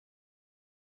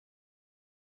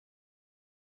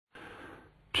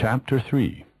Chapter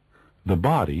 3. The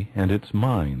Body and its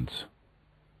Minds.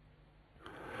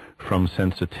 From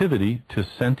Sensitivity to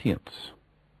Sentience.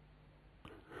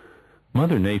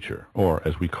 Mother Nature, or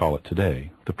as we call it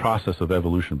today, the process of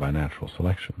evolution by natural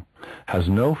selection, has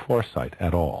no foresight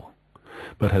at all,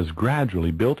 but has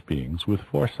gradually built beings with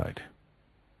foresight.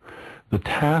 The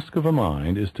task of a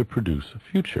mind is to produce a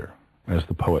future, as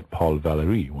the poet Paul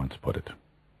Valéry once put it.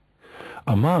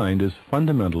 A mind is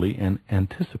fundamentally an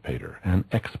anticipator, an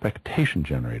expectation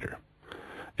generator.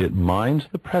 It mines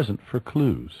the present for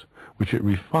clues, which it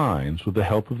refines with the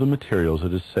help of the materials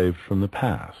it has saved from the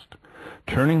past,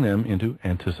 turning them into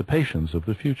anticipations of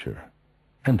the future.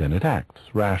 And then it acts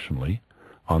rationally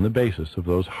on the basis of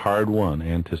those hard-won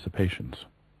anticipations.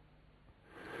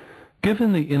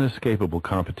 Given the inescapable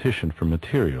competition for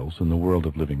materials in the world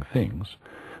of living things,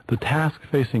 the task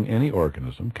facing any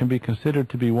organism can be considered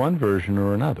to be one version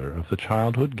or another of the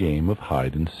childhood game of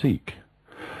hide and seek.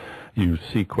 You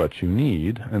seek what you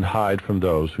need and hide from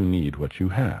those who need what you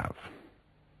have.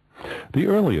 The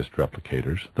earliest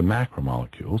replicators, the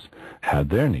macromolecules, had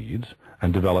their needs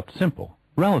and developed simple,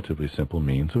 relatively simple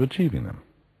means of achieving them.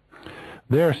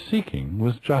 Their seeking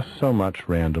was just so much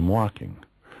random walking,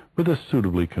 with a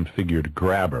suitably configured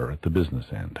grabber at the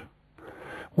business end.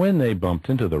 When they bumped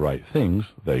into the right things,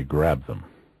 they grabbed them.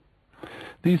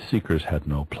 These seekers had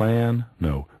no plan,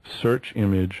 no search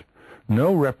image,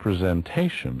 no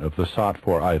representation of the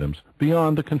sought-for items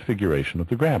beyond the configuration of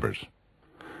the grabbers.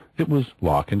 It was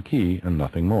lock and key and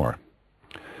nothing more.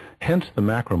 Hence the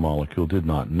macromolecule did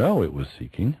not know it was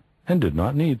seeking and did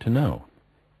not need to know.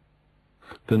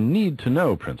 The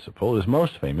need-to-know principle is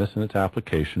most famous in its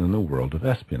application in the world of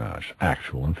espionage,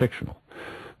 actual and fictional.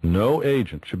 No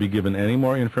agent should be given any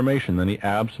more information than he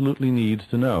absolutely needs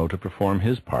to know to perform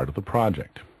his part of the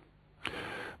project.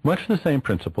 Much the same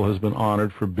principle has been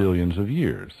honored for billions of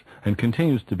years and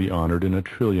continues to be honored in a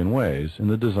trillion ways in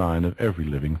the design of every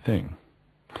living thing.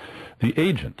 The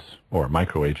agents, or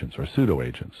microagents or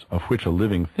pseudo-agents, of which a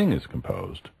living thing is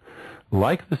composed,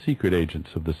 like the secret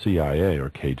agents of the CIA or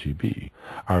KGB,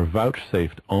 are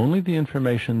vouchsafed only the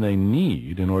information they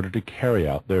need in order to carry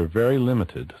out their very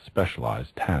limited,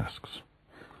 specialized tasks.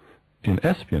 In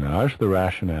espionage, the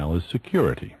rationale is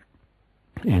security.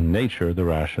 In nature, the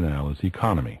rationale is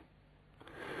economy.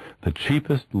 The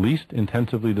cheapest, least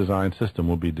intensively designed system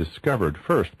will be discovered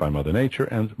first by Mother Nature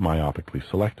and myopically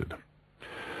selected.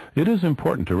 It is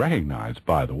important to recognize,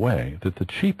 by the way, that the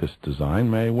cheapest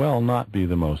design may well not be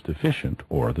the most efficient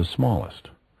or the smallest.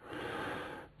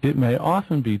 It may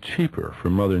often be cheaper for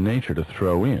Mother Nature to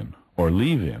throw in or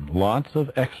leave in lots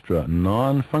of extra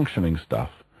non-functioning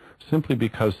stuff simply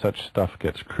because such stuff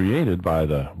gets created by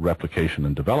the replication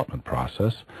and development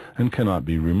process and cannot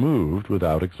be removed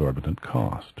without exorbitant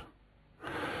cost.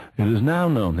 It is now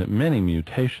known that many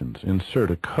mutations insert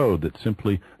a code that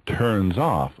simply turns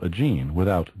off a gene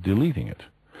without deleting it,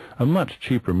 a much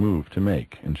cheaper move to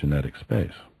make in genetic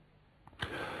space.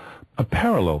 A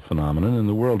parallel phenomenon in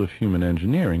the world of human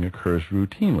engineering occurs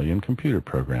routinely in computer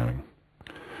programming.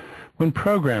 When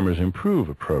programmers improve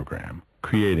a program,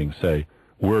 creating, say,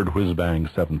 Word Whiz Bang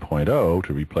 7.0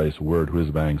 to replace Word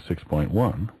Whiz Bang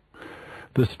 6.1,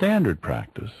 the standard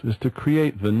practice is to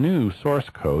create the new source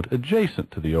code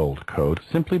adjacent to the old code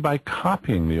simply by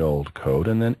copying the old code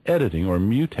and then editing or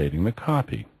mutating the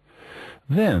copy.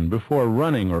 Then, before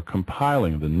running or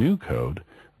compiling the new code,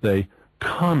 they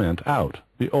comment out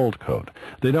the old code.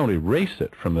 They don't erase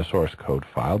it from the source code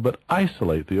file, but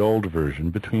isolate the old version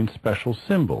between special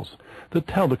symbols that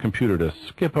tell the computer to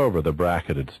skip over the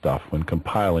bracketed stuff when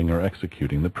compiling or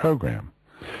executing the program.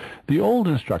 The old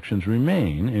instructions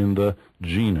remain in the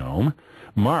genome,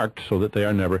 marked so that they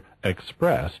are never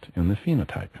expressed in the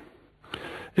phenotype.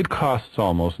 It costs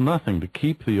almost nothing to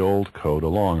keep the old code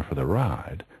along for the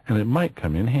ride, and it might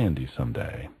come in handy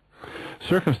someday.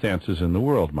 Circumstances in the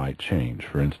world might change,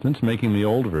 for instance, making the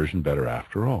old version better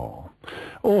after all.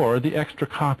 Or the extra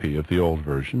copy of the old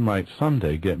version might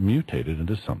someday get mutated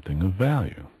into something of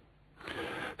value.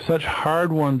 Such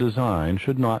hard-won design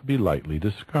should not be lightly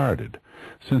discarded,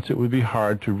 since it would be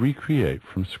hard to recreate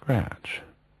from scratch.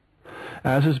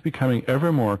 As is becoming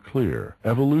ever more clear,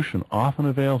 evolution often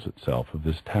avails itself of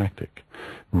this tactic,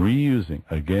 reusing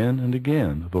again and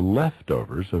again the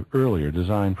leftovers of earlier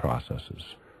design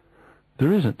processes.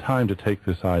 There isn't time to take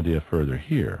this idea further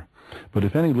here, but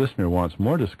if any listener wants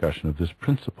more discussion of this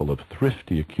principle of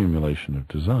thrifty accumulation of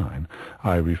design,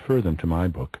 I refer them to my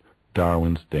book,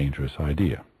 Darwin's Dangerous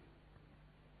Idea.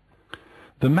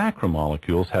 The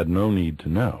macromolecules had no need to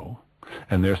know,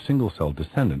 and their single-celled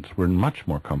descendants were much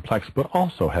more complex, but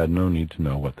also had no need to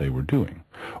know what they were doing,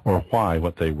 or why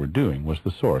what they were doing was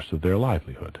the source of their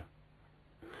livelihood.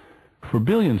 For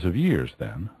billions of years,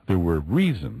 then, there were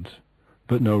reasons,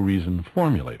 but no reason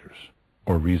formulators,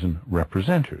 or reason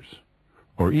representers,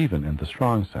 or even, in the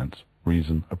strong sense,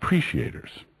 reason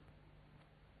appreciators.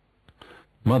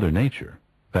 Mother Nature,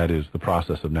 that is, the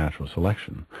process of natural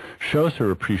selection, shows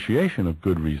her appreciation of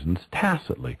good reasons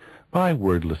tacitly by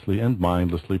wordlessly and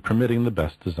mindlessly permitting the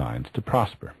best designs to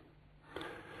prosper.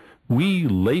 We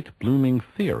late-blooming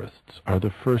theorists are the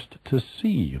first to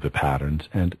see the patterns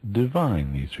and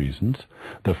divine these reasons,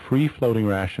 the free-floating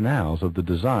rationales of the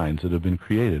designs that have been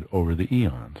created over the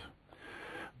eons.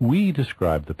 We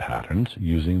describe the patterns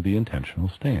using the intentional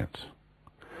stance.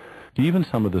 Even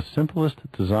some of the simplest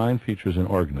design features in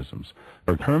organisms,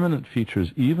 or permanent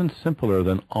features even simpler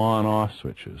than on-off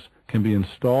switches, can be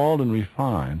installed and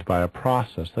refined by a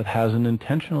process that has an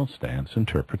intentional stance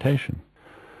interpretation.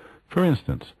 For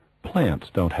instance, plants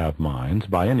don't have minds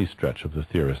by any stretch of the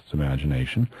theorist's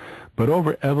imagination, but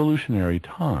over evolutionary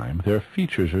time their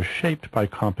features are shaped by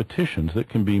competitions that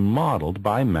can be modeled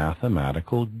by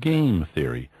mathematical game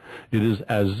theory. It is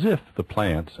as if the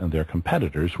plants and their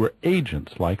competitors were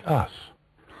agents like us.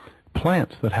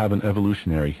 Plants that have an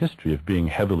evolutionary history of being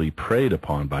heavily preyed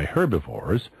upon by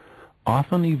herbivores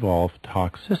often evolve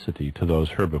toxicity to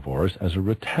those herbivores as a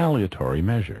retaliatory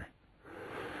measure.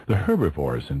 The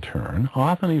herbivores, in turn,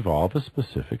 often evolve a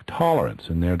specific tolerance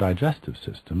in their digestive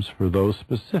systems for those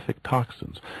specific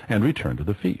toxins and return to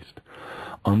the feast,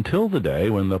 until the day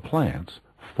when the plants,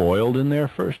 foiled in their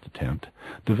first attempt,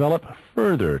 develop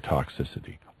further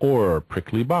toxicity, or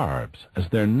prickly barbs, as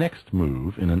their next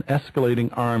move in an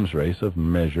escalating arms race of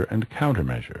measure and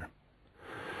countermeasure.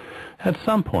 At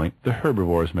some point, the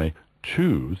herbivores may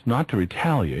choose not to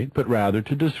retaliate, but rather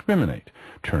to discriminate,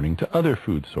 turning to other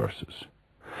food sources.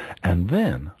 And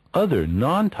then other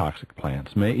non-toxic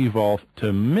plants may evolve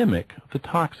to mimic the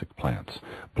toxic plants,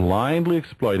 blindly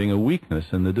exploiting a weakness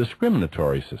in the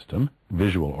discriminatory system,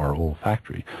 visual or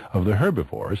olfactory, of the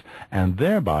herbivores, and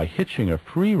thereby hitching a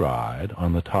free ride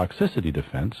on the toxicity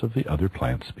defense of the other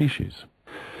plant species.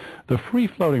 The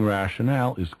free-floating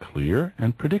rationale is clear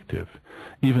and predictive,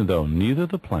 even though neither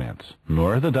the plants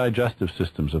nor the digestive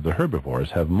systems of the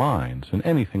herbivores have minds in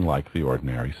anything like the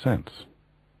ordinary sense.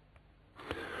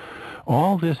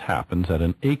 All this happens at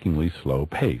an achingly slow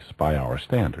pace by our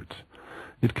standards.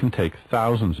 It can take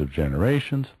thousands of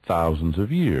generations, thousands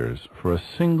of years, for a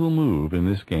single move in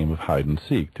this game of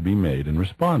hide-and-seek to be made and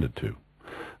responded to,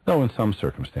 though in some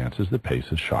circumstances the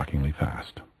pace is shockingly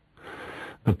fast.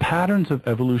 The patterns of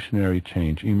evolutionary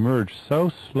change emerge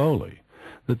so slowly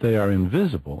that they are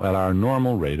invisible at our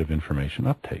normal rate of information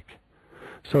uptake.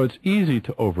 So it's easy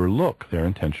to overlook their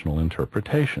intentional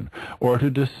interpretation, or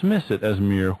to dismiss it as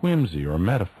mere whimsy or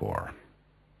metaphor.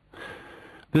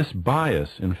 This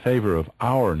bias in favor of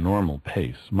our normal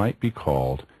pace might be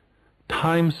called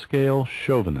time-scale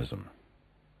chauvinism.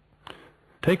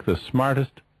 Take the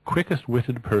smartest,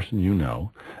 quickest-witted person you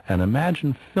know, and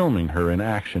imagine filming her in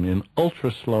action in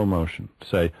ultra-slow motion,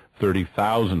 say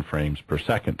 30,000 frames per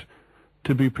second,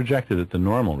 to be projected at the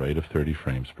normal rate of 30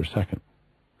 frames per second.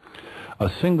 A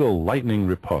single lightning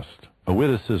riposte, a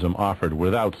witticism offered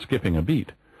without skipping a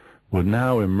beat, would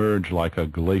now emerge like a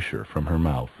glacier from her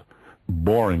mouth,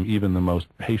 boring even the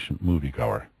most patient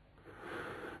moviegoer.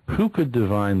 Who could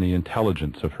divine the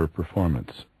intelligence of her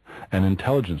performance, an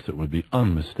intelligence that would be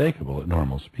unmistakable at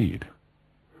normal speed?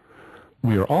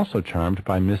 We are also charmed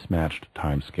by mismatched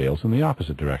timescales in the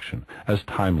opposite direction, as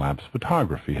time-lapse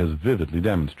photography has vividly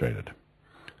demonstrated.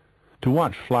 To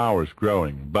watch flowers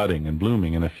growing, budding, and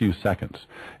blooming in a few seconds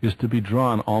is to be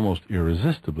drawn almost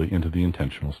irresistibly into the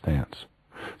intentional stance.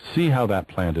 See how that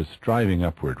plant is striving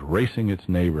upward, racing its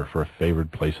neighbor for a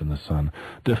favored place in the sun,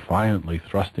 defiantly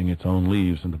thrusting its own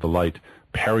leaves into the light,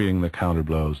 parrying the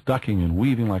counterblows, ducking and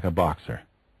weaving like a boxer.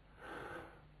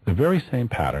 The very same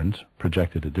patterns,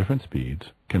 projected at different speeds,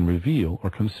 can reveal or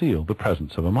conceal the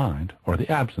presence of a mind, or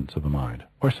the absence of a mind,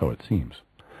 or so it seems.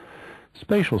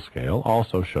 Spatial scale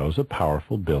also shows a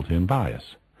powerful built-in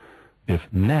bias. If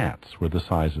gnats were the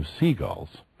size of seagulls,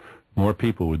 more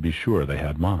people would be sure they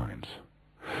had minds.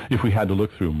 If we had to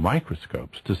look through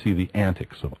microscopes to see the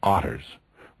antics of otters,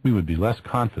 we would be less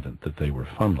confident that they were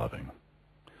fun-loving.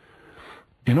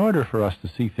 In order for us to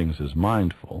see things as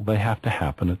mindful, they have to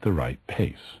happen at the right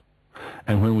pace.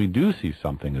 And when we do see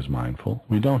something as mindful,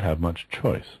 we don't have much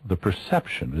choice. The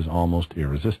perception is almost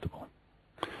irresistible.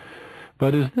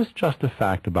 But is this just a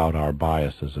fact about our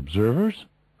bias as observers,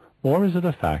 or is it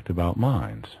a fact about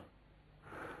minds?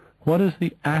 What is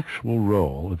the actual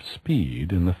role of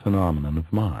speed in the phenomenon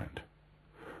of mind?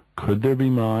 Could there be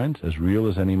minds, as real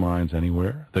as any minds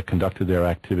anywhere, that conducted their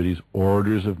activities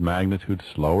orders of magnitude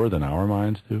slower than our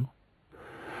minds do?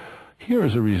 Here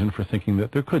is a reason for thinking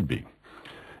that there could be.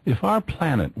 If our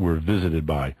planet were visited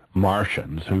by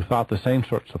Martians who thought the same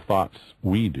sorts of thoughts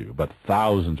we do, but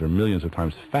thousands or millions of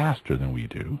times faster than we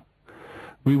do,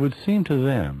 we would seem to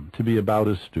them to be about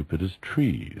as stupid as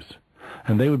trees,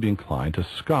 and they would be inclined to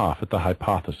scoff at the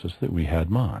hypothesis that we had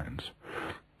minds.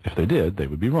 If they did, they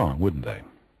would be wrong, wouldn't they?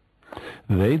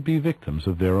 They'd be victims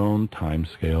of their own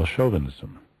time-scale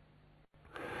chauvinism.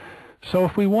 So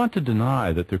if we want to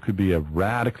deny that there could be a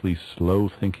radically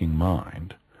slow-thinking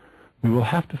mind, we will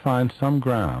have to find some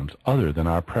grounds other than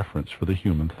our preference for the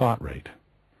human thought rate.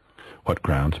 What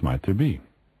grounds might there be?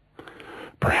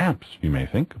 Perhaps, you may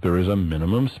think, there is a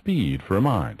minimum speed for a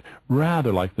mind,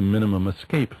 rather like the minimum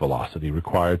escape velocity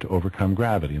required to overcome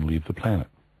gravity and leave the planet.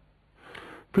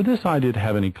 For this idea to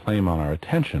have any claim on our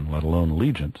attention, let alone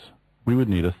allegiance, we would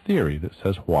need a theory that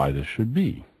says why this should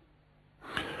be.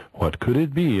 What could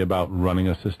it be about running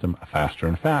a system faster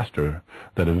and faster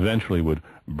that eventually would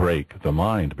break the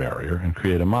mind barrier and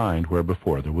create a mind where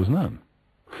before there was none?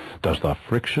 Does the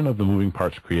friction of the moving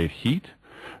parts create heat,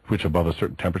 which above a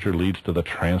certain temperature leads to the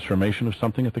transformation of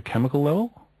something at the chemical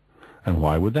level? And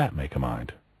why would that make a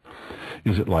mind?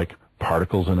 Is it like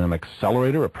particles in an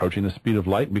accelerator approaching the speed of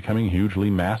light and becoming hugely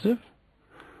massive?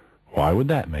 Why would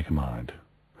that make a mind?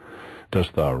 Does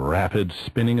the rapid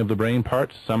spinning of the brain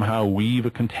parts somehow weave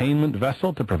a containment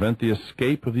vessel to prevent the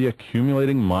escape of the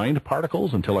accumulating mind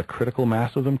particles until a critical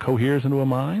mass of them coheres into a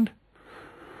mind?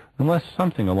 Unless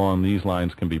something along these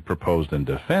lines can be proposed and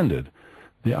defended,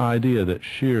 the idea that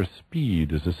sheer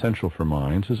speed is essential for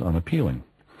minds is unappealing,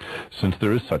 since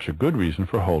there is such a good reason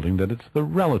for holding that it's the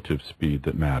relative speed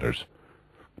that matters.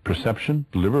 Perception,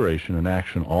 deliberation, and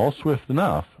action all swift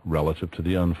enough relative to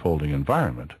the unfolding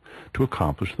environment to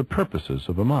accomplish the purposes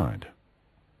of a mind.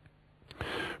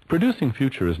 Producing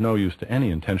future is no use to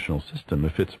any intentional system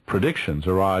if its predictions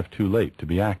arrive too late to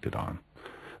be acted on.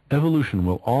 Evolution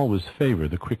will always favor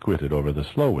the quick-witted over the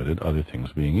slow-witted, other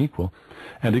things being equal,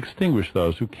 and extinguish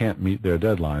those who can't meet their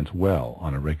deadlines well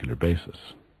on a regular basis.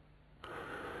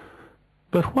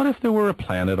 But what if there were a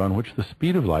planet on which the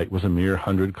speed of light was a mere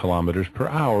 100 kilometers per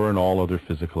hour and all other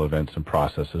physical events and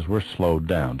processes were slowed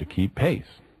down to keep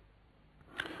pace?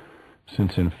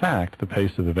 Since in fact the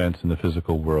pace of events in the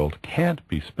physical world can't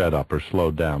be sped up or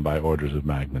slowed down by orders of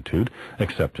magnitude,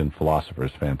 except in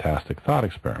philosophers' fantastic thought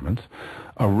experiments,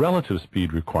 a relative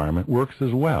speed requirement works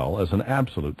as well as an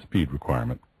absolute speed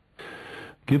requirement.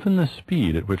 Given the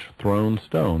speed at which thrown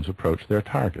stones approach their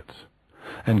targets,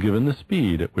 and given the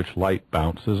speed at which light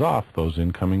bounces off those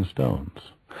incoming stones,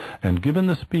 and given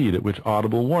the speed at which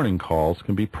audible warning calls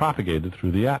can be propagated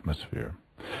through the atmosphere,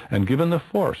 and given the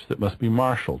force that must be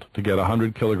marshaled to get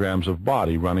 100 kilograms of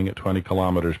body running at 20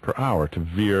 kilometers per hour to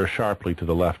veer sharply to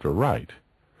the left or right,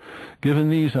 given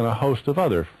these and a host of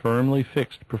other firmly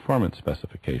fixed performance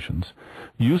specifications,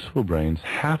 useful brains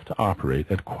have to operate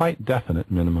at quite definite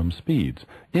minimum speeds,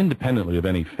 independently of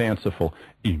any fanciful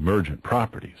emergent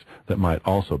properties that might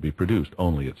also be produced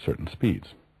only at certain speeds.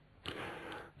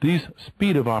 These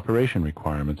speed of operation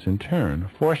requirements, in turn,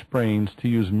 force brains to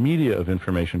use media of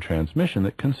information transmission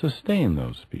that can sustain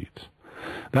those speeds.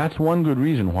 That's one good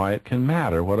reason why it can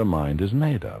matter what a mind is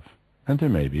made of, and there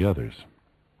may be others.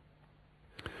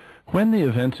 When the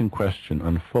events in question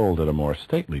unfold at a more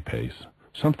stately pace,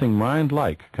 something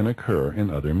mind-like can occur in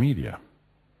other media.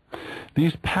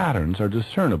 These patterns are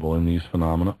discernible in these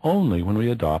phenomena only when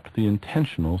we adopt the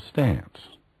intentional stance.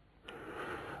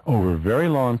 Over very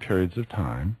long periods of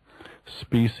time,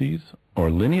 species or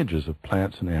lineages of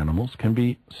plants and animals can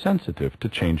be sensitive to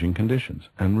changing conditions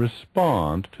and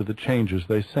respond to the changes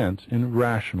they sense in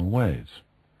rational ways.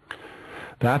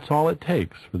 That's all it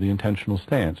takes for the intentional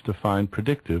stance to find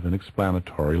predictive and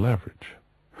explanatory leverage.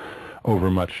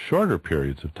 Over much shorter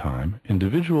periods of time,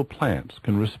 individual plants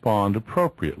can respond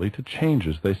appropriately to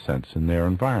changes they sense in their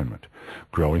environment,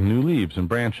 growing new leaves and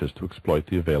branches to exploit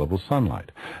the available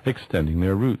sunlight, extending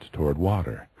their roots toward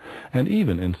water, and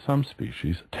even in some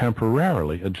species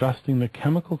temporarily adjusting the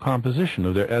chemical composition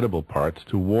of their edible parts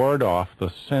to ward off the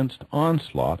sensed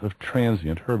onslaught of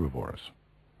transient herbivores.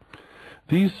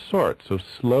 These sorts of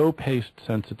slow-paced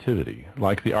sensitivity,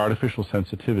 like the artificial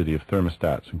sensitivity of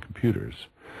thermostats and computers,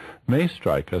 may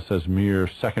strike us as mere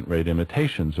second-rate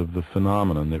imitations of the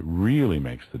phenomenon that really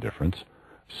makes the difference,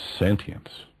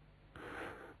 sentience.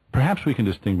 Perhaps we can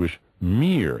distinguish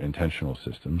mere intentional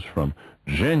systems from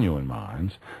genuine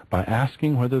minds by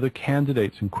asking whether the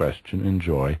candidates in question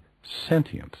enjoy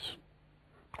sentience.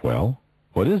 Well,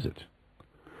 what is it?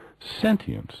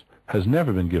 Sentience has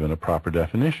never been given a proper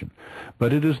definition,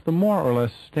 but it is the more or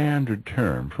less standard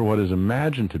term for what is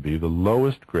imagined to be the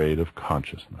lowest grade of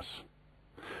consciousness.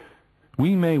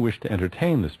 We may wish to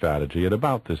entertain the strategy at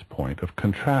about this point of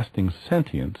contrasting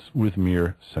sentience with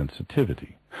mere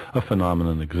sensitivity, a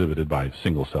phenomenon exhibited by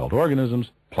single-celled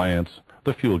organisms, plants,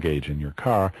 the fuel gauge in your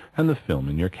car, and the film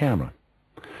in your camera.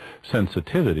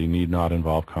 Sensitivity need not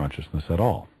involve consciousness at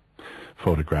all.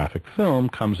 Photographic film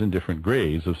comes in different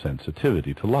grades of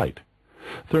sensitivity to light.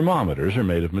 Thermometers are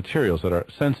made of materials that are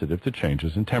sensitive to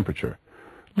changes in temperature.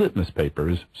 Litmus paper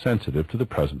is sensitive to the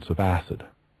presence of acid.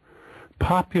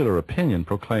 Popular opinion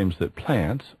proclaims that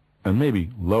plants, and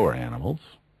maybe lower animals,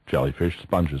 jellyfish,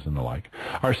 sponges, and the like,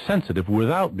 are sensitive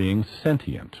without being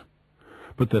sentient,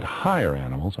 but that higher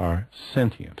animals are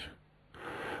sentient.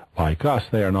 Like us,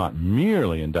 they are not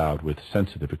merely endowed with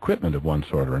sensitive equipment of one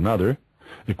sort or another,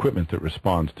 equipment that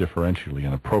responds differentially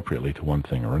and appropriately to one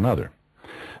thing or another.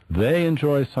 They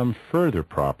enjoy some further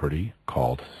property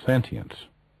called sentience.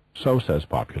 So says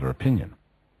popular opinion.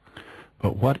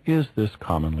 But what is this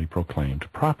commonly proclaimed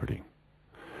property?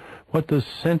 What does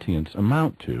sentience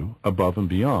amount to above and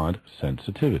beyond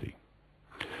sensitivity?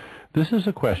 This is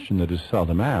a question that is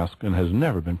seldom asked and has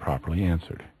never been properly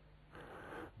answered.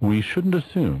 We shouldn't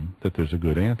assume that there's a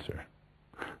good answer.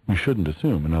 We shouldn't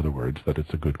assume, in other words, that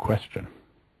it's a good question.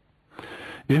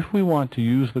 If we want to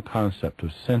use the concept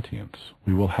of sentience,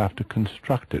 we will have to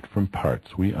construct it from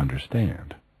parts we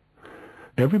understand.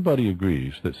 Everybody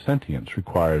agrees that sentience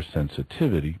requires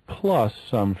sensitivity plus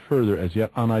some further as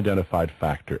yet unidentified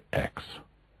factor X.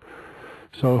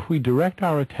 So if we direct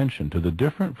our attention to the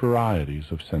different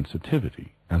varieties of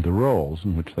sensitivity and the roles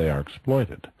in which they are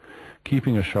exploited,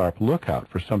 keeping a sharp lookout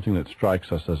for something that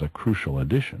strikes us as a crucial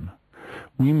addition,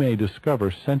 we may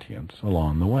discover sentience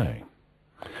along the way.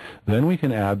 Then we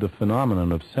can add the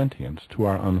phenomenon of sentience to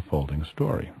our unfolding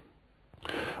story.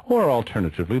 Or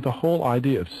alternatively, the whole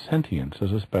idea of sentience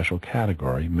as a special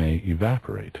category may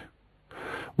evaporate.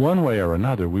 One way or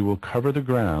another, we will cover the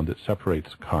ground that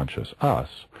separates conscious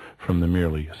us from the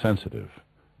merely sensitive,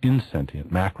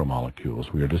 insentient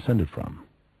macromolecules we are descended from.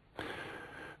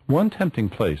 One tempting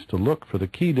place to look for the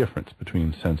key difference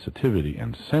between sensitivity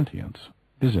and sentience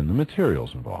is in the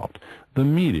materials involved, the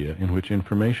media in which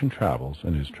information travels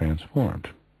and is transformed.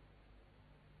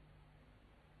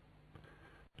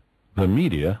 The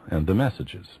media and the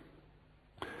messages.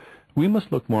 We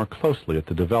must look more closely at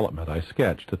the development I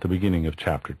sketched at the beginning of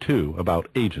Chapter 2 about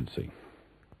agency.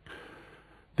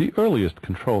 The earliest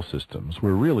control systems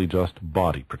were really just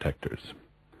body protectors.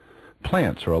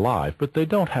 Plants are alive, but they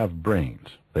don't have brains.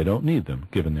 They don't need them,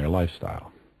 given their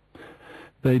lifestyle.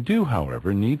 They do,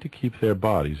 however, need to keep their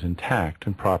bodies intact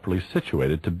and properly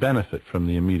situated to benefit from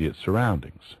the immediate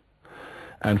surroundings.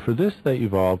 And for this they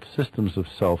evolved systems of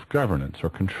self-governance or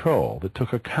control that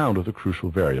took account of the crucial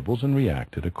variables and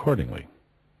reacted accordingly.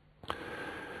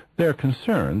 Their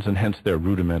concerns, and hence their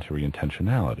rudimentary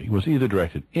intentionality, was either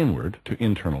directed inward to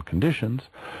internal conditions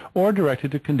or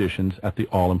directed to conditions at the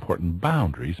all-important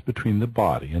boundaries between the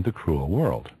body and the cruel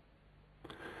world.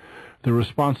 The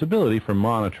responsibility for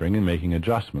monitoring and making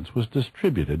adjustments was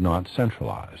distributed, not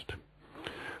centralized.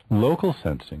 Local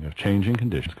sensing of changing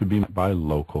conditions could be met by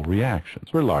local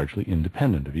reactions, were largely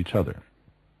independent of each other.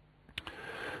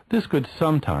 This could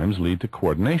sometimes lead to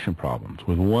coordination problems,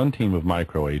 with one team of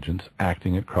microagents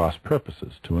acting at cross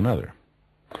purposes to another.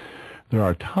 There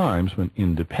are times when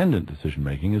independent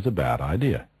decision-making is a bad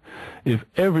idea. If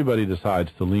everybody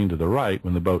decides to lean to the right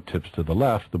when the boat tips to the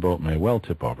left, the boat may well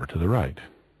tip over to the right.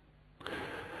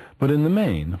 But in the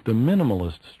main, the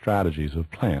minimalist strategies of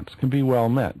plants can be well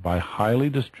met by highly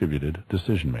distributed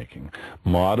decision-making,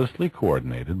 modestly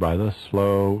coordinated by the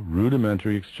slow,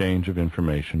 rudimentary exchange of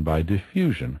information by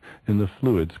diffusion in the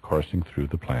fluids coursing through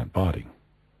the plant body.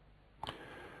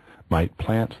 Might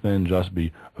plants then just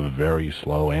be very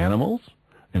slow animals,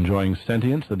 enjoying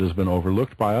sentience that has been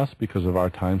overlooked by us because of our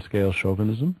timescale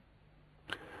chauvinism?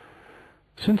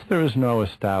 Since there is no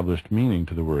established meaning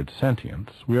to the word sentience,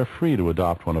 we are free to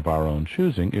adopt one of our own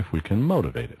choosing if we can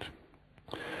motivate it.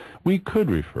 We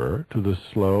could refer to the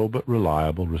slow but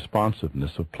reliable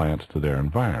responsiveness of plants to their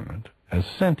environment as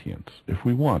sentience if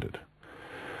we wanted.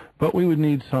 But we would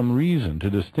need some reason to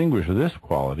distinguish this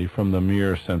quality from the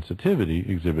mere sensitivity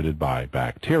exhibited by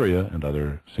bacteria and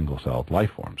other single-celled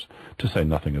life forms, to say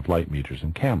nothing of light meters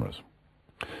and cameras.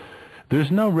 There's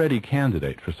no ready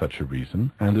candidate for such a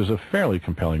reason, and there's a fairly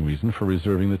compelling reason for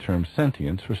reserving the term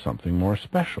sentience for something more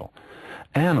special.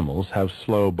 Animals have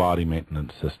slow body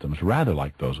maintenance systems rather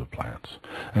like those of plants,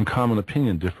 and common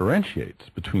opinion differentiates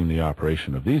between the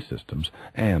operation of these systems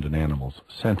and an animal's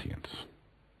sentience.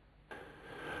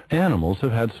 Animals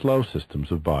have had slow systems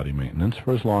of body maintenance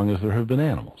for as long as there have been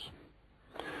animals.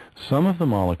 Some of the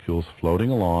molecules floating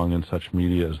along in such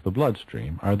media as the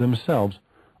bloodstream are themselves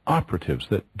operatives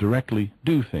that directly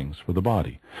do things for the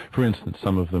body. For instance,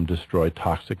 some of them destroy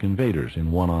toxic invaders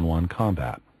in one-on-one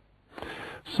combat.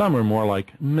 Some are more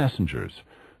like messengers,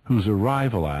 whose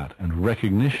arrival at and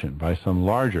recognition by some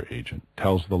larger agent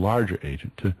tells the larger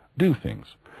agent to do things,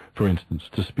 for instance,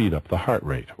 to speed up the heart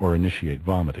rate or initiate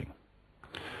vomiting.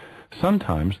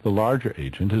 Sometimes the larger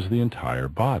agent is the entire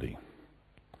body.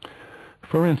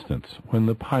 For instance, when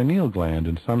the pineal gland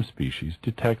in some species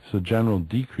detects a general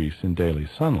decrease in daily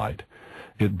sunlight,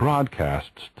 it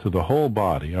broadcasts to the whole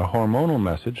body a hormonal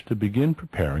message to begin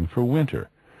preparing for winter,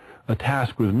 a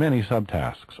task with many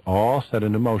subtasks, all set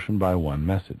into motion by one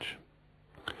message.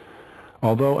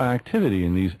 Although activity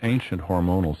in these ancient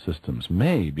hormonal systems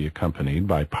may be accompanied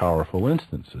by powerful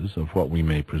instances of what we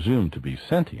may presume to be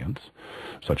sentience,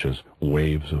 such as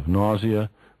waves of nausea,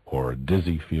 or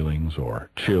dizzy feelings, or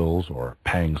chills, or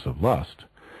pangs of lust,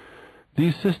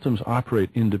 these systems operate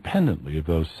independently of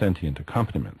those sentient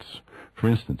accompaniments, for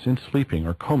instance, in sleeping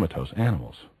or comatose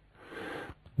animals.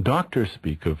 Doctors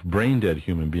speak of brain-dead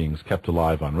human beings kept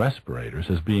alive on respirators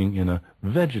as being in a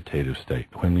vegetative state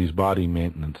when these body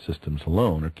maintenance systems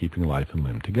alone are keeping life and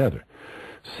limb together.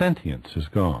 Sentience is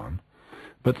gone,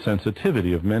 but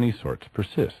sensitivity of many sorts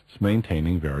persists,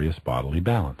 maintaining various bodily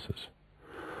balances.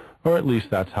 Or at least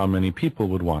that's how many people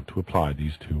would want to apply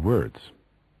these two words.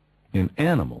 In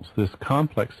animals, this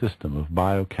complex system of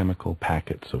biochemical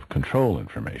packets of control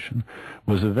information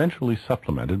was eventually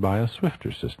supplemented by a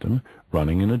swifter system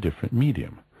running in a different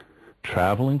medium,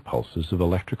 traveling pulses of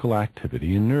electrical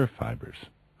activity in nerve fibers.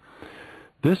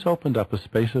 This opened up a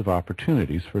space of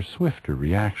opportunities for swifter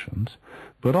reactions,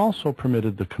 but also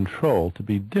permitted the control to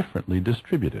be differently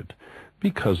distributed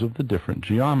because of the different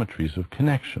geometries of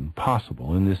connection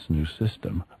possible in this new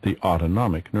system, the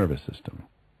autonomic nervous system.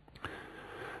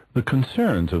 The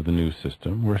concerns of the new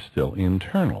system were still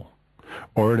internal,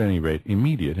 or at any rate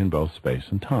immediate in both space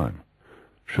and time.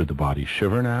 Should the body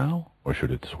shiver now, or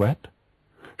should it sweat?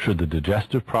 Should the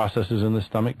digestive processes in the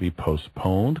stomach be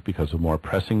postponed because of more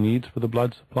pressing needs for the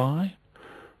blood supply?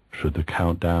 Should the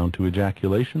countdown to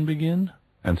ejaculation begin?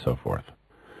 And so forth.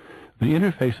 The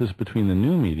interfaces between the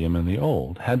new medium and the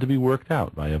old had to be worked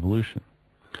out by evolution,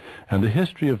 and the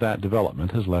history of that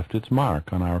development has left its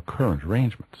mark on our current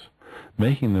arrangements,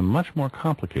 making them much more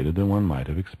complicated than one might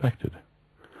have expected.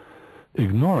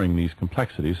 Ignoring these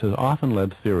complexities has often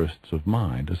led theorists of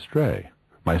mind astray,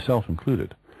 myself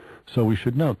included, so we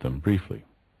should note them briefly.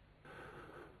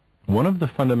 One of the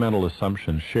fundamental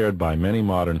assumptions shared by many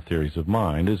modern theories of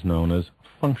mind is known as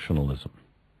functionalism.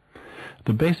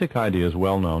 The basic idea is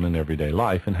well known in everyday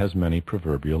life and has many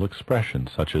proverbial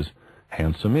expressions, such as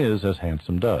handsome is as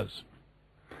handsome does.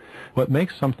 What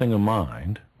makes something a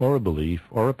mind, or a belief,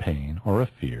 or a pain, or a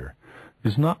fear,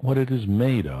 is not what it is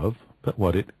made of, but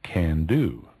what it can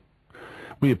do.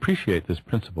 We appreciate this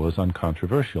principle as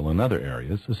uncontroversial in other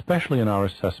areas, especially in our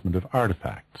assessment of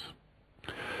artifacts.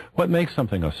 What makes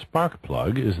something a spark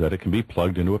plug is that it can be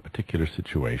plugged into a particular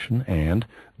situation and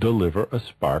deliver a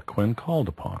spark when called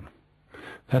upon.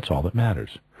 That's all that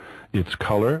matters. Its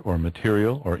color or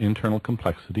material or internal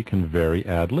complexity can vary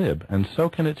ad lib, and so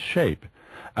can its shape,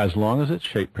 as long as its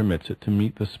shape permits it to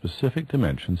meet the specific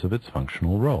dimensions of its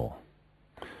functional role.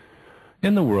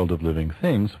 In the world of living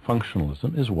things,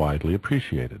 functionalism is widely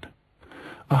appreciated.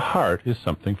 A heart is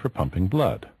something for pumping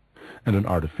blood, and an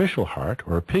artificial heart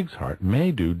or a pig's heart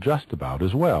may do just about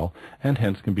as well, and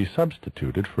hence can be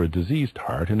substituted for a diseased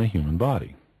heart in a human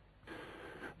body.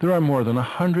 There are more than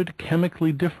 100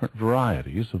 chemically different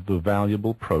varieties of the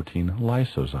valuable protein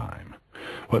lysozyme.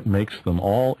 What makes them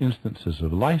all instances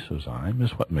of lysozyme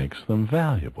is what makes them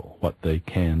valuable, what they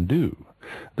can do.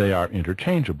 They are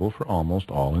interchangeable for almost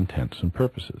all intents and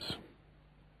purposes.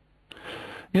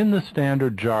 In the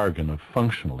standard jargon of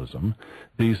functionalism,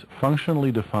 these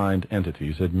functionally defined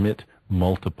entities admit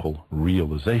multiple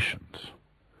realizations.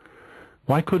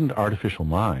 Why couldn't artificial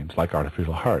minds, like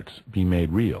artificial hearts, be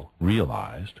made real,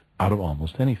 realized, out of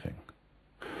almost anything?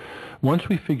 Once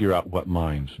we figure out what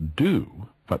minds do,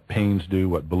 what pains do,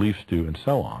 what beliefs do, and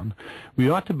so on, we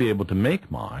ought to be able to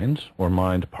make minds, or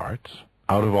mind parts,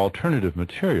 out of alternative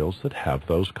materials that have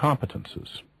those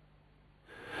competences.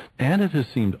 And it has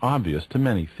seemed obvious to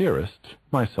many theorists,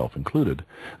 myself included,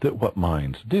 that what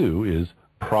minds do is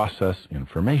process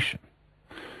information.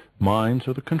 Minds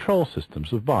are the control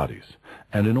systems of bodies,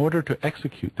 and in order to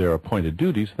execute their appointed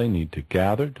duties, they need to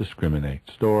gather, discriminate,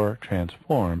 store,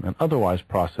 transform, and otherwise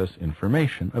process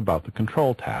information about the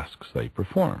control tasks they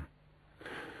perform.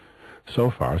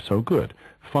 So far, so good.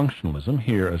 Functionalism,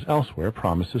 here as elsewhere,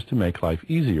 promises to make life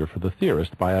easier for the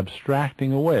theorist by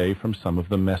abstracting away from some of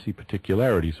the messy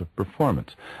particularities of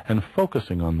performance and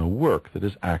focusing on the work that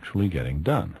is actually getting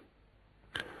done.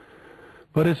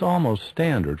 But it's almost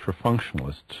standard for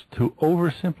functionalists to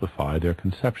oversimplify their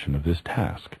conception of this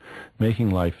task, making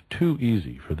life too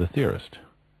easy for the theorist.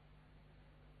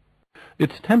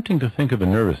 It's tempting to think of a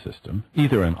nervous system,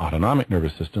 either an autonomic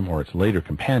nervous system or its later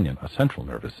companion, a central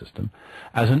nervous system,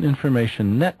 as an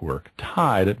information network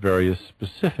tied at various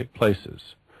specific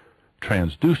places,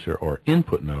 transducer or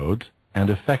input nodes and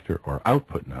effector or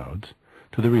output nodes,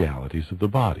 to the realities of the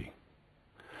body.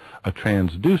 A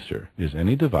transducer is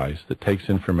any device that takes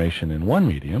information in one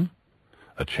medium,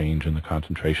 a change in the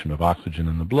concentration of oxygen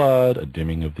in the blood, a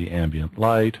dimming of the ambient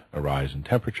light, a rise in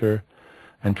temperature,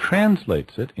 and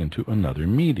translates it into another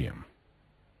medium.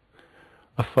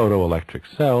 A photoelectric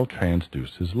cell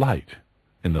transduces light,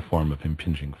 in the form of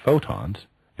impinging photons,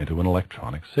 into an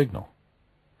electronic signal,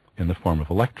 in the form of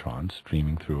electrons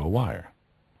streaming through a wire.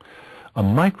 A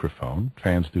microphone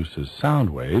transduces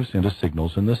sound waves into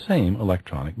signals in the same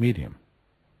electronic medium.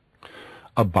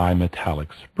 A bimetallic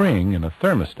spring in a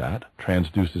thermostat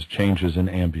transduces changes in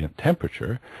ambient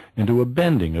temperature into a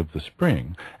bending of the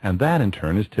spring, and that in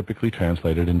turn is typically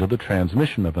translated into the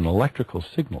transmission of an electrical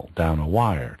signal down a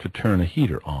wire to turn a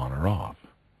heater on or off.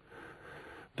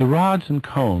 The rods and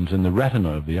cones in the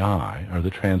retina of the eye are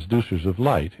the transducers of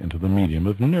light into the medium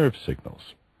of nerve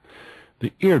signals.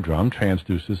 The eardrum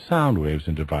transduces sound waves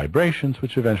into vibrations,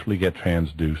 which eventually get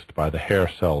transduced by the hair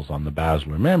cells on the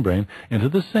basilar membrane into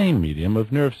the same medium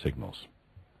of nerve signals.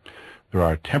 There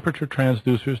are temperature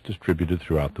transducers distributed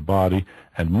throughout the body,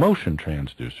 and motion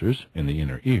transducers in the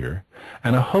inner ear,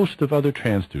 and a host of other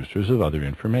transducers of other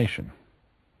information.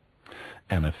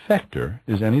 An effector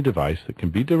is any device that can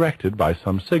be directed by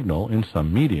some signal in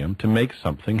some medium to make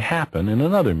something happen in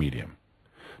another medium,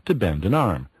 to bend an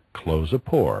arm, close a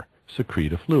pore,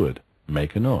 secrete a fluid,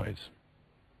 make a noise.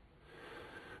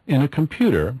 In a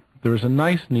computer, there is a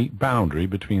nice, neat boundary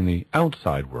between the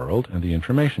outside world and the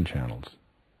information channels.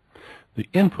 The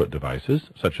input devices,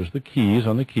 such as the keys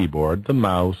on the keyboard, the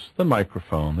mouse, the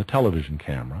microphone, the television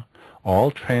camera,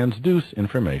 all transduce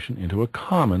information into a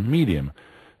common medium,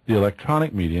 the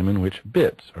electronic medium in which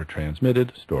bits are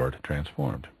transmitted, stored,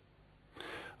 transformed.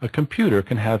 A computer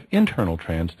can have internal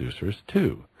transducers,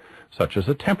 too, such as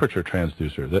a temperature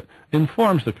transducer that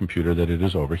informs the computer that it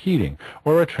is overheating,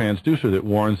 or a transducer that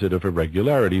warns it of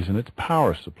irregularities in its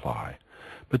power supply.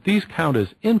 But these count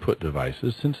as input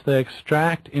devices since they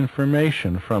extract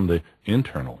information from the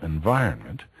internal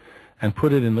environment and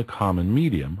put it in the common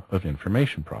medium of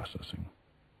information processing.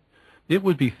 It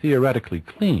would be theoretically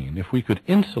clean if we could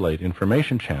insulate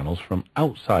information channels from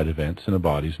outside events in a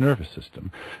body's nervous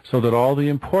system, so that all the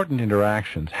important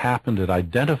interactions happened at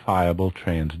identifiable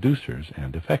transducers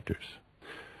and effectors.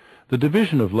 The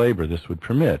division of labor this would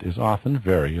permit is often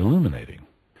very illuminating.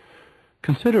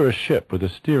 Consider a ship with a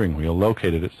steering wheel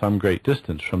located at some great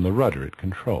distance from the rudder it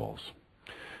controls.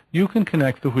 You can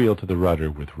connect the wheel to the rudder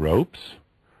with ropes,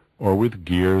 or with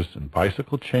gears and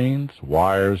bicycle chains,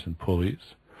 wires and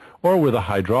pulleys, or with a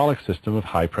hydraulic system of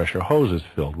high-pressure hoses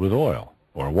filled with oil,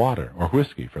 or water, or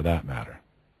whiskey for that matter.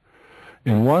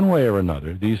 In one way or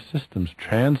another, these systems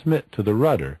transmit to the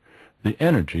rudder the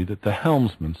energy that the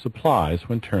helmsman supplies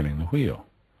when turning the wheel.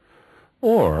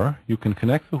 Or you can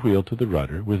connect the wheel to the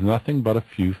rudder with nothing but a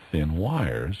few thin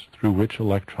wires through which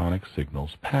electronic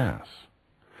signals pass.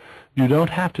 You don't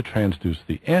have to transduce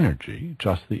the energy,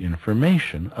 just the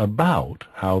information about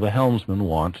how the helmsman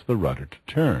wants the rudder to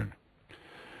turn.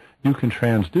 You can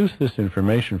transduce this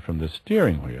information from the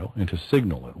steering wheel into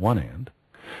signal at one end,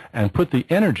 and put the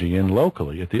energy in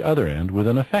locally at the other end with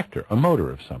an effector, a motor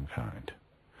of some kind.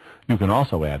 You can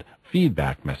also add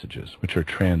feedback messages, which are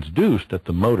transduced at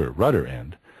the motor rudder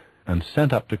end and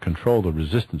sent up to control the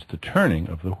resistance to turning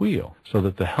of the wheel, so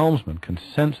that the helmsman can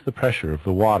sense the pressure of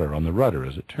the water on the rudder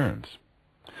as it turns.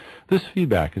 This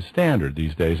feedback is standard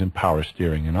these days in power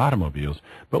steering in automobiles,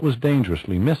 but was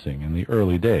dangerously missing in the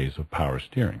early days of power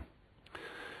steering.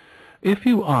 If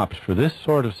you opt for this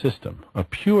sort of system, a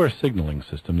pure signaling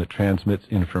system that transmits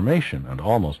information and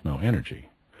almost no energy,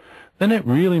 then it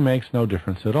really makes no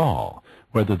difference at all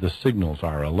whether the signals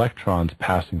are electrons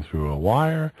passing through a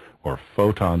wire, or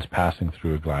photons passing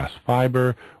through a glass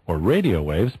fiber, or radio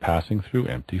waves passing through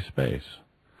empty space.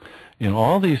 In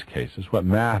all these cases, what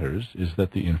matters is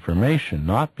that the information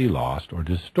not be lost or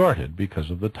distorted because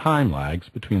of the time lags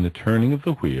between the turning of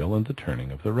the wheel and the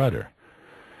turning of the rudder.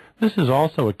 This is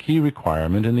also a key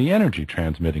requirement in the energy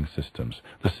transmitting systems,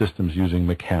 the systems using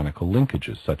mechanical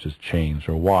linkages such as chains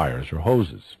or wires or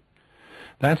hoses.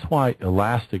 That's why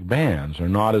elastic bands are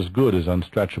not as good as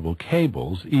unstretchable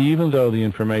cables, even though the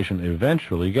information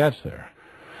eventually gets there,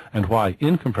 and why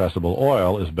incompressible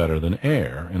oil is better than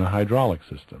air in a hydraulic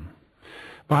system.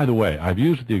 By the way, I've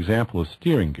used the example of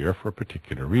steering gear for a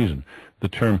particular reason. The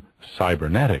term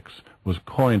cybernetics was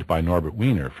coined by Norbert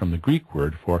Wiener from the Greek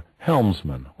word for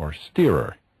helmsman or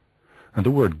steerer, and the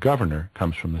word governor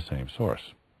comes from the same source.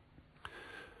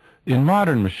 In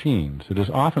modern machines, it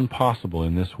is often possible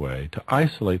in this way to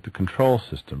isolate the control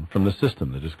system from the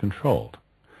system that is controlled,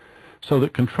 so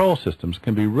that control systems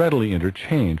can be readily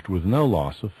interchanged with no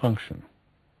loss of function.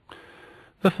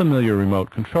 The familiar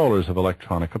remote controllers of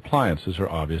electronic appliances are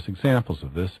obvious examples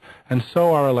of this, and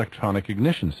so are electronic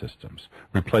ignition systems,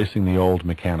 replacing the old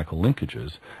mechanical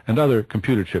linkages and other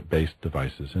computer chip-based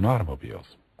devices in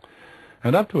automobiles.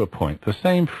 And up to a point, the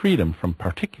same freedom from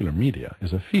particular media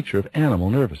is a feature of animal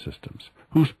nervous systems,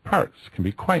 whose parts can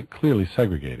be quite clearly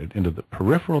segregated into the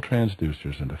peripheral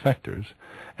transducers and effectors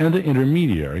and the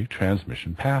intermediary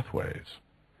transmission pathways.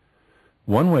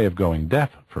 One way of going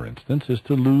deaf, for instance, is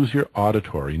to lose your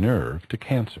auditory nerve to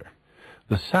cancer.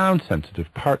 The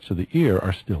sound-sensitive parts of the ear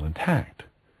are still intact,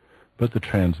 but the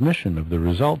transmission of the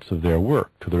results of their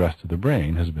work to the rest of the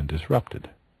brain has been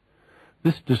disrupted.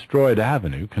 This destroyed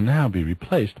avenue can now be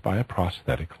replaced by a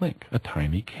prosthetic link, a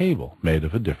tiny cable made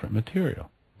of a different material,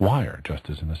 wire, just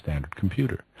as in a standard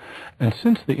computer. And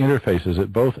since the interfaces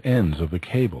at both ends of the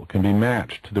cable can be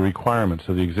matched to the requirements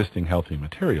of the existing healthy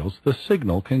materials, the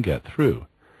signal can get through.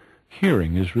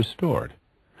 Hearing is restored.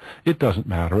 It doesn't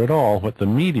matter at all what the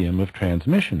medium of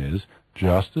transmission is,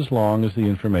 just as long as the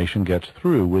information gets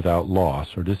through without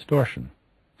loss or distortion.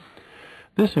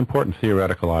 This important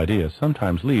theoretical idea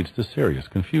sometimes leads to serious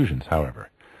confusions, however.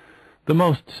 The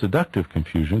most seductive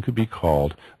confusion could be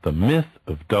called the myth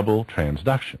of double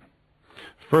transduction.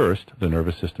 First, the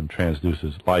nervous system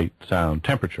transduces light, sound,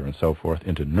 temperature, and so forth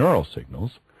into neural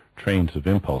signals, trains of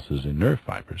impulses in nerve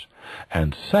fibers,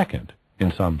 and second,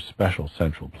 in some special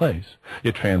central place,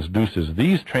 it transduces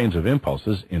these trains of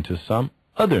impulses into some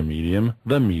other medium,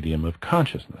 the medium of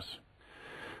consciousness.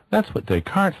 That's what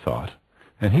Descartes thought,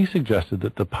 and he suggested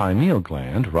that the pineal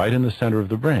gland, right in the center of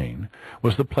the brain,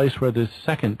 was the place where this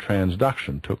second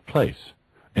transduction took place,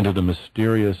 into the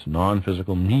mysterious,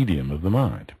 non-physical medium of the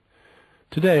mind.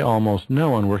 Today, almost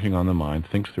no one working on the mind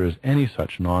thinks there is any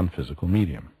such non-physical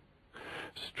medium.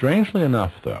 Strangely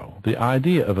enough, though, the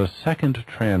idea of a second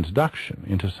transduction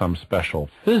into some special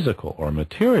physical or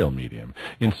material medium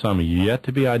in some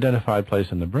yet-to-be-identified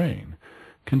place in the brain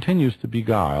continues to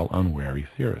beguile unwary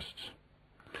theorists.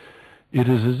 It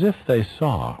is as if they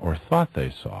saw, or thought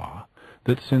they saw,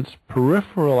 that since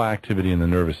peripheral activity in the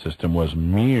nervous system was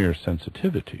mere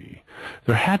sensitivity,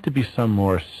 there had to be some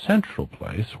more central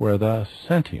place where the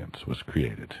sentience was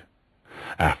created.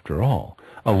 After all,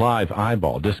 a live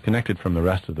eyeball disconnected from the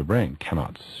rest of the brain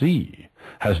cannot see,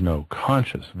 has no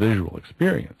conscious visual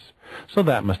experience, so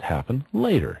that must happen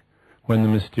later, when the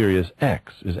mysterious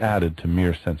X is added to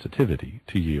mere sensitivity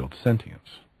to yield sentience.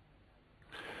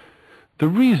 The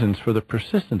reasons for the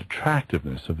persistent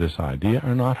attractiveness of this idea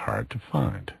are not hard to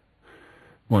find.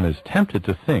 One is tempted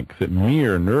to think that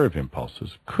mere nerve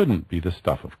impulses couldn't be the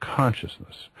stuff of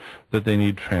consciousness, that they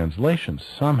need translation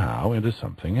somehow into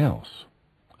something else.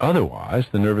 Otherwise,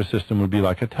 the nervous system would be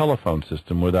like a telephone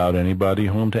system without anybody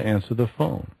home to answer the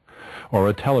phone, or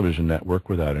a television network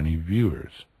without any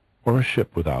viewers, or a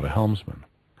ship without a helmsman.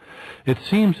 It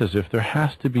seems as if there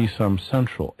has to be some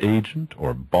central agent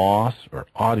or boss or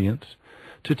audience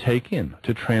to take in,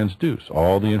 to transduce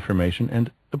all the information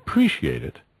and appreciate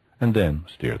it, and then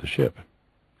steer the ship.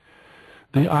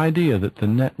 The idea that the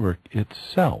network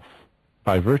itself,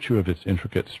 by virtue of its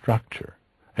intricate structure,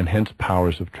 and hence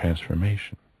powers of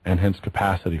transformation, and hence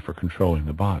capacity for controlling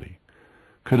the body,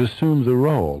 could assume the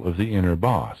role of the inner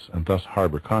boss and thus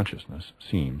harbor consciousness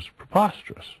seems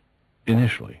preposterous,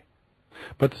 initially.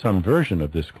 But some version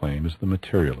of this claim is the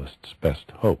materialist's best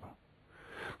hope.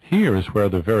 Here is where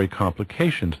the very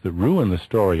complications that ruin the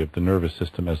story of the nervous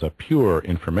system as a pure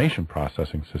information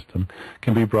processing system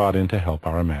can be brought in to help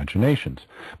our imaginations,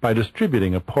 by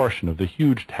distributing a portion of the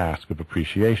huge task of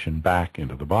appreciation back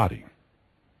into the body.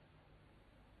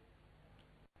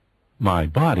 My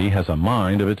body has a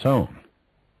mind of its own.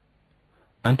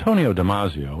 Antonio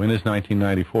Damasio, in his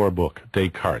 1994 book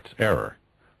Descartes' Error,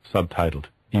 subtitled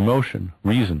Emotion,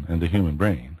 Reason, and the Human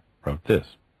Brain, wrote this: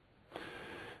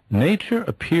 Nature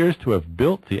appears to have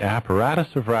built the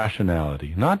apparatus of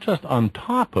rationality not just on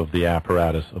top of the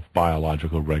apparatus of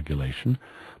biological regulation,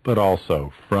 but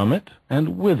also from it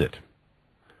and with it.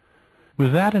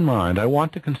 With that in mind, I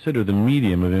want to consider the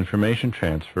medium of information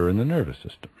transfer in the nervous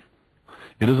system.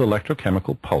 It is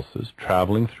electrochemical pulses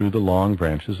traveling through the long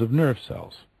branches of nerve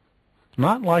cells.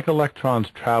 Not like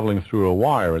electrons traveling through a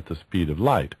wire at the speed of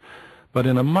light, but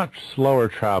in a much slower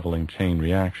traveling chain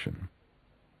reaction.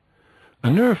 A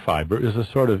nerve fiber is a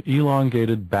sort of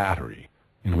elongated battery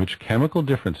in which chemical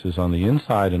differences on the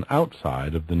inside and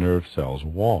outside of the nerve cell's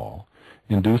wall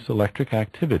induce electric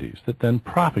activities that then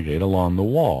propagate along the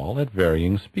wall at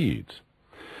varying speeds,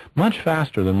 much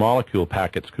faster than molecule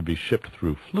packets could be shipped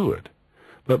through fluid,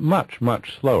 but much,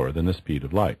 much slower than the speed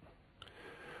of light.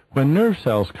 When nerve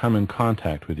cells come in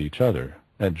contact with each other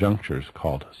at junctures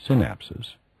called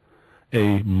synapses,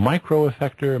 a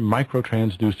microeffector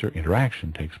microtransducer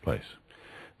interaction takes place.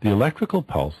 The electrical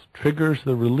pulse triggers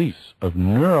the release of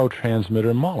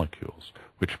neurotransmitter molecules,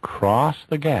 which cross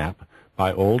the gap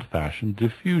by old-fashioned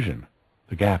diffusion.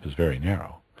 The gap is very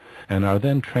narrow, and are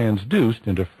then transduced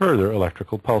into further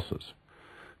electrical pulses.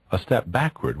 A step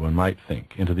backward, one might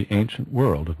think, into the ancient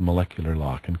world of molecular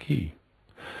lock and key.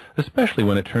 Especially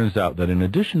when it turns out that in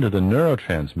addition to the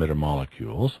neurotransmitter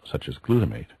molecules, such as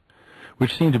glutamate,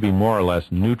 which seem to be more or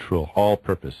less neutral,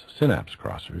 all-purpose synapse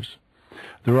crossers,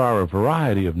 there are a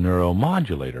variety of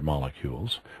neuromodulator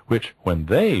molecules which, when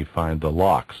they find the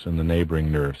locks in the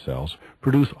neighboring nerve cells,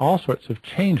 produce all sorts of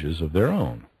changes of their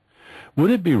own. Would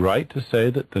it be right to say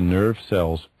that the nerve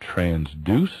cells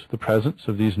transduce the presence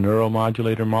of these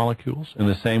neuromodulator molecules in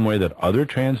the same way that other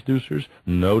transducers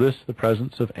notice the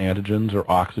presence of antigens or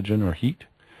oxygen or heat?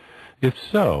 If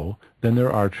so, then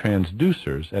there are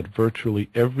transducers at virtually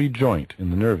every joint in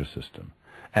the nervous system,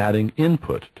 adding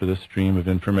input to the stream of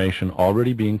information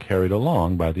already being carried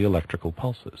along by the electrical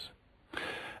pulses.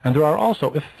 And there are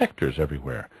also effectors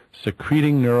everywhere,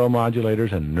 secreting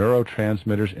neuromodulators and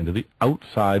neurotransmitters into the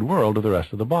outside world of the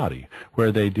rest of the body,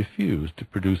 where they diffuse to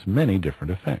produce many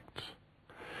different effects.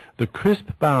 The crisp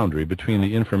boundary between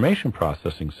the information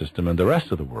processing system and the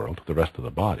rest of the world, the rest of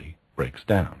the body, breaks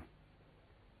down.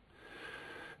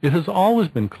 It has always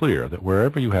been clear that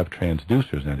wherever you have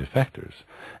transducers and effectors,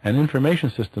 an information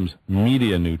system's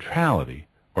media neutrality,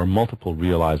 or multiple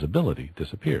realizability,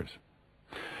 disappears.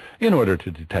 In order to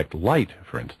detect light,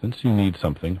 for instance, you need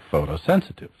something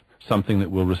photosensitive, something that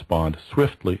will respond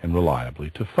swiftly and reliably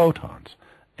to photons,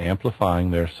 amplifying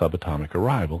their subatomic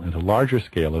arrival into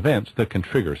larger-scale events that can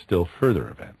trigger still further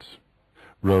events.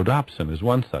 Rhodopsin is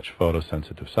one such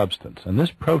photosensitive substance, and this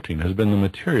protein has been the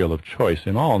material of choice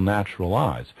in all natural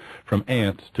eyes, from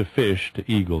ants to fish to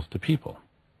eagles to people.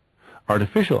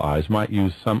 Artificial eyes might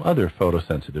use some other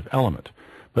photosensitive element,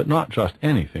 but not just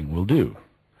anything will do.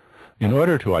 In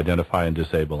order to identify and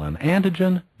disable an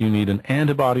antigen, you need an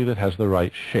antibody that has the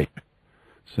right shape,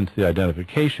 since the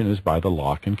identification is by the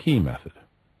lock and key method.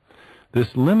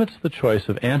 This limits the choice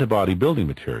of antibody building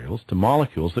materials to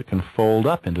molecules that can fold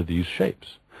up into these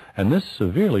shapes, and this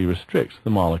severely restricts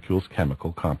the molecule's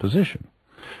chemical composition,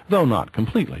 though not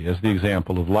completely, as the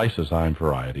example of lysozyme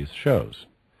varieties shows.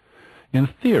 In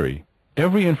theory,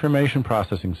 every information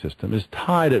processing system is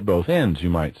tied at both ends, you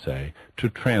might say, to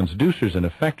transducers and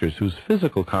effectors whose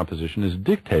physical composition is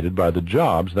dictated by the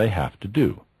jobs they have to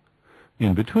do.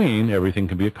 In between, everything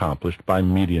can be accomplished by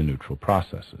media-neutral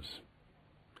processes.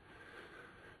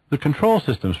 The control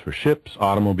systems for ships,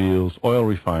 automobiles, oil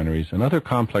refineries, and other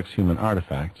complex human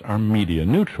artifacts are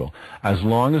media-neutral, as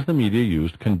long as the media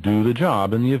used can do the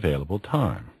job in the available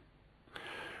time.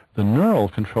 The neural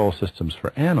control systems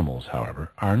for animals,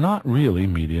 however, are not really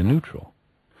media-neutral.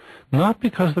 Not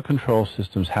because the control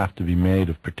systems have to be made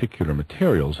of particular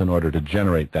materials in order to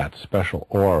generate that special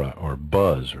aura or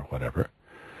buzz or whatever,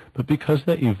 but because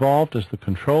they evolved as the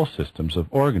control systems of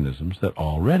organisms that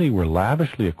already were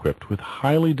lavishly equipped with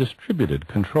highly distributed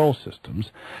control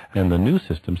systems, and the new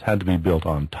systems had to be built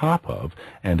on top of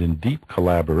and in deep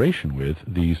collaboration with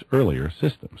these earlier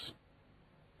systems.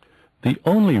 The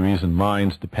only reason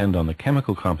minds depend on the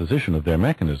chemical composition of their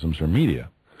mechanisms or media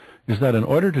is that in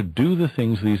order to do the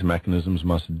things these mechanisms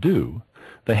must do,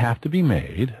 they have to be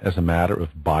made, as a matter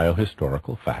of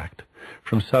biohistorical fact,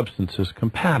 from substances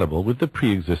compatible with the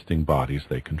pre-existing bodies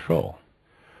they control.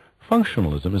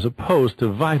 Functionalism is opposed to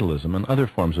vitalism and other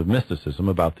forms of mysticism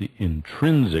about the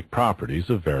intrinsic properties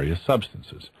of various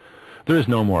substances. There is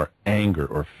no more anger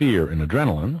or fear in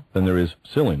adrenaline than there is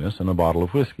silliness in a bottle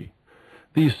of whiskey.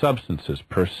 These substances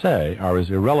per se are as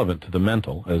irrelevant to the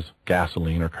mental as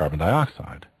gasoline or carbon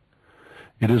dioxide.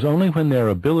 It is only when their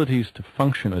abilities to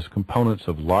function as components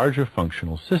of larger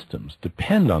functional systems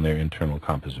depend on their internal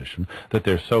composition that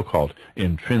their so-called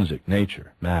intrinsic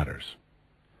nature matters.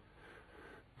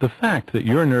 The fact that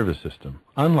your nervous system,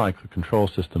 unlike the control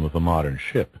system of a modern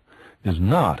ship, is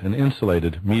not an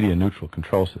insulated media-neutral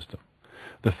control system,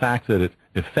 the fact that it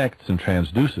affects and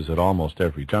transduces at almost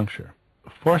every juncture,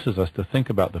 forces us to think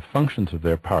about the functions of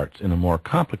their parts in a more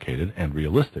complicated and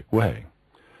realistic way.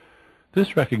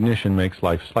 This recognition makes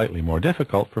life slightly more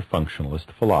difficult for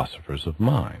functionalist philosophers of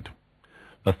mind.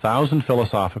 1,000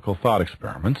 philosophical thought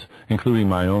experiments, including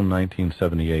my own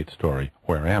 1978 story,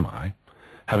 Where Am I?,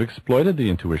 have exploited the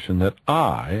intuition that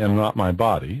I am not my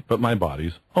body, but my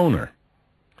body's owner.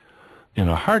 In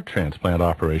a heart transplant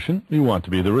operation, you want to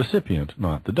be the recipient,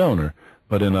 not the donor.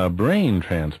 But in a brain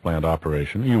transplant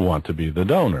operation, you want to be the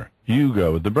donor. You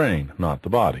go with the brain, not the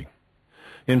body.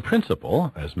 In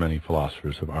principle, as many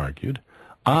philosophers have argued,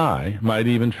 I might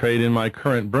even trade in my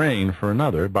current brain for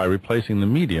another by replacing the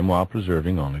medium while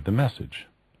preserving only the message.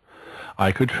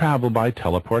 I could travel by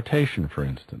teleportation, for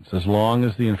instance, as long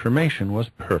as the information was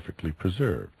perfectly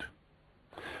preserved.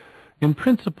 In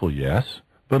principle, yes,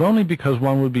 but only because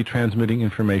one would be transmitting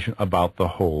information about the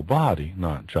whole body,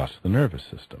 not just the nervous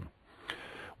system.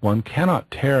 One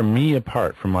cannot tear me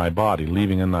apart from my body,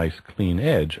 leaving a nice clean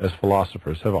edge, as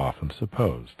philosophers have often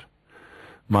supposed.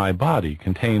 My body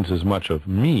contains as much of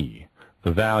me,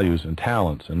 the values and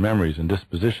talents and memories and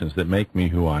dispositions that make me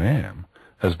who I am,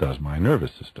 as does my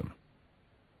nervous system.